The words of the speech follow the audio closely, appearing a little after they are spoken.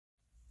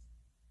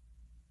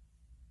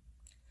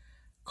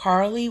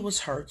Carly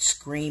was heard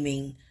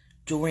screaming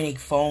during a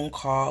phone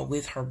call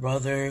with her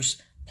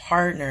brother's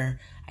partner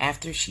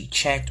after she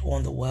checked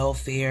on the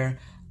welfare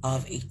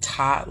of a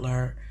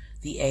toddler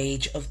the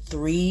age of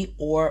 3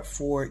 or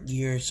 4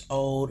 years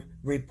old,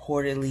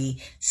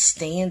 reportedly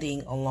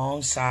standing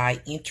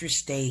alongside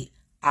Interstate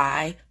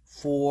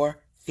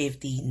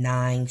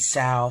I-459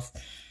 South.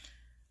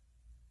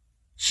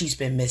 She's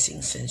been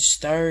missing since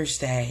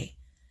Thursday.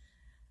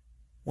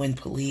 When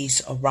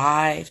police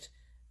arrived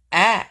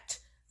at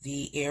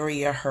the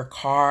area her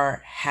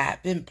car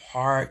had been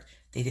parked,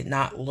 they did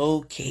not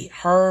locate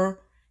her,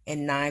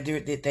 and neither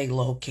did they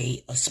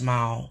locate a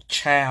small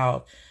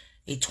child.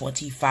 A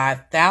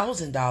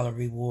 $25,000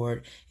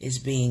 reward is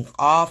being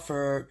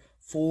offered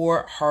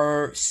for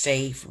her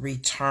safe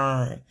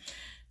return.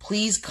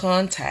 Please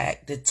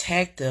contact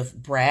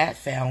Detective Brad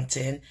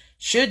Fountain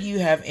should you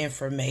have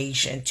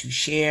information to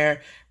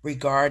share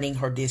regarding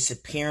her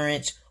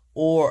disappearance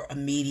or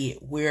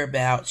immediate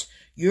whereabouts.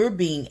 You're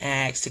being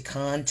asked to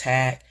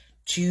contact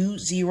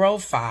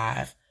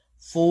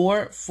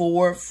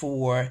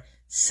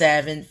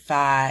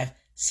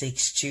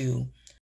 205-444-7562.